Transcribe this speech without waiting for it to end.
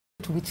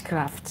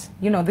Witchcraft.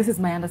 You know, this is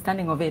my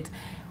understanding of it.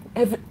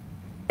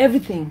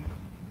 Everything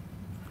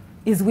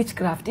is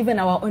witchcraft, even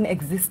our own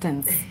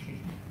existence.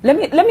 Let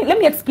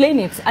me explain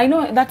it. I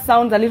know that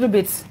sounds a little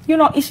bit, you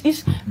know,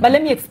 ish, but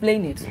let me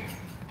explain it.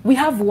 We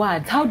have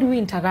words. How do we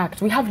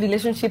interact? We have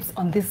relationships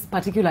on this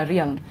particular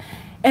realm.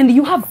 And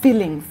you have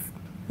feelings.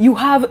 You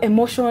have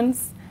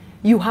emotions.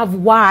 You have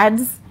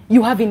words.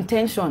 You have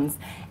intentions.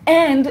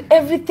 And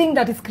everything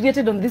that is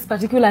created on this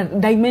particular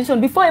dimension,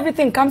 before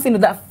everything comes into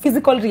the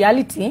physical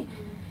reality,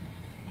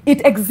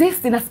 it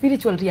exists in a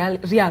spiritual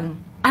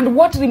realm. And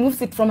what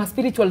removes it from a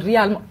spiritual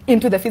realm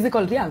into the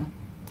physical realm?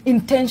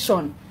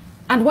 Intention.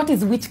 And what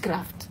is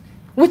witchcraft?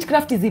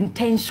 Witchcraft is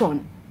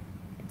intention.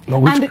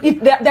 No, and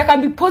there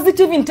can be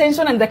positive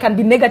intention and there can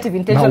be negative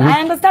intention. I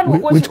understand what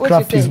you're saying.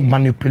 Witchcraft is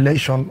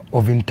manipulation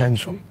of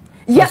intention.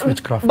 Yeah,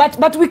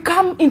 but we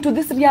come into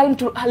this realm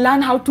to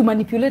learn how to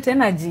manipulate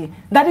energy.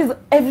 That is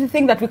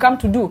everything that we come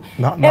to do.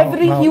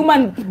 Every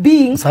human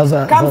being comes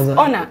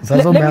on.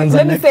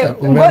 Let me say,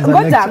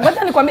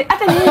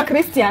 Goja,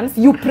 Christians,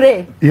 you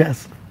pray.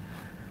 Yes.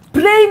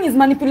 Praying is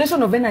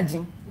manipulation of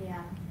energy. Yeah.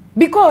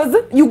 Because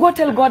you go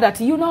tell God that,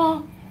 you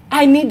know,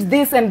 I need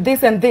this and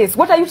this and this.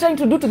 What are you trying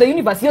to do to the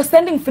universe? You're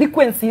sending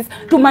frequencies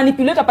to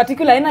manipulate a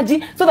particular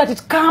energy so that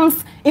it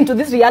comes into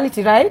this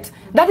reality, right?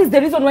 That is the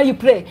reason why you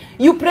pray.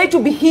 You pray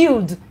to be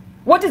healed.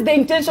 What is the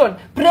intention?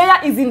 Prayer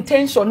is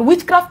intention.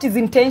 Witchcraft is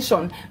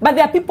intention. But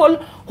there are people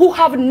who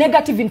have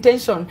negative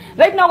intention.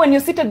 Right now, when you're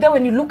seated there,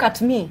 when you look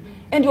at me,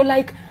 and you're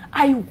like,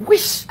 I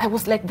wish I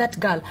was like that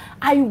girl.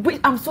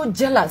 I'm so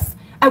jealous.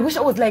 I wish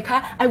I was like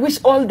her. I wish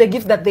all the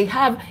gifts that they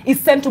have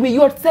is sent to me.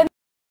 You're sending